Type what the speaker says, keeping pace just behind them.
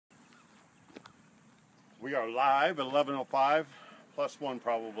We are live at 11:05, +1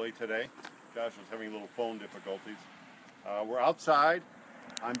 probably today. Josh was having a little phone difficulties. We're outside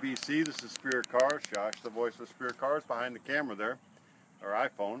on BC. This is Spirit Cars. Josh, the voice of Spirit Cars, behind the camera there, our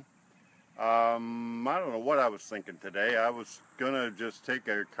iPhone. I don't know what I was thinking today. I was going to just take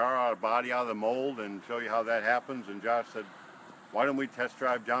a car body out of the mold and show you how that happens. And Josh said, why don't we test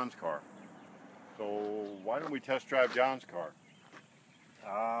drive John's car? So why don't we test drive John's car?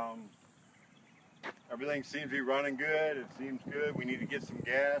 Everything seems to be running good. It seems good. We need to get some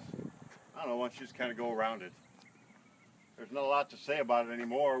gas. I don't know, why don't you just kind of go around it. There's not a lot to say about it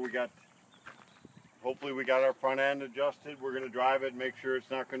anymore. Hopefully we got our front end adjusted. We're going to drive it and make sure it's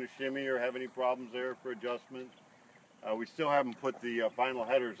not going to shimmy or have any problems there for adjustment. We still haven't put the final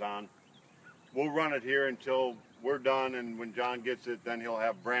headers on. We'll run it here until we're done, and when John gets it, then he'll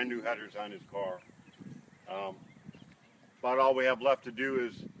have brand new headers on his car. About all we have left to do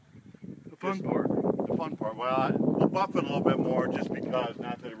is the fun part. The fun part. Well, we'll buff it a little bit more just because,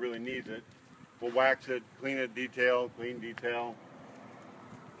 not that it really needs it. We'll wax it, clean it, clean detail.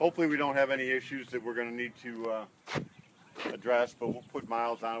 Hopefully we don't have any issues that we're going to need to address, but we'll put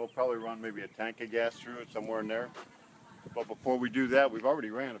miles on it. We'll probably run maybe a tank of gas through it, somewhere in there. But before we do that, we've already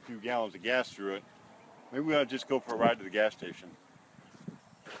ran a few gallons of gas through it. Maybe we ought to just go for a ride to the gas station.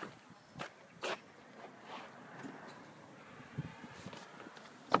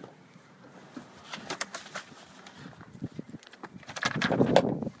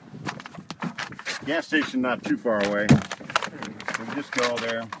 Gas station not too far away. We'll just go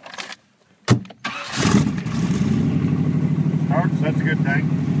there. Starts, that's a good thing.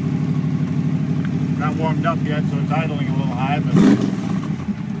 Not warmed up yet, so it's idling a little high, but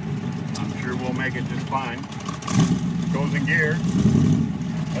I'm sure we'll make it just fine. Goes in gear.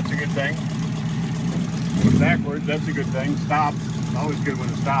 That's a good thing. Goes backwards, that's a good thing. Stops. It's always good when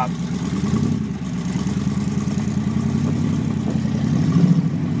it stops.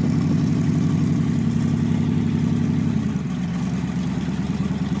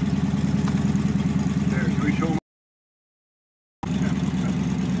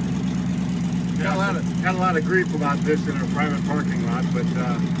 Got a lot of grief about this in our private parking lot, but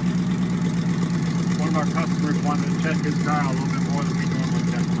one of our customers wanted to check his car out a little bit more than we normally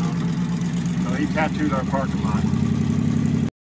check them out. So he tattooed our parking lot.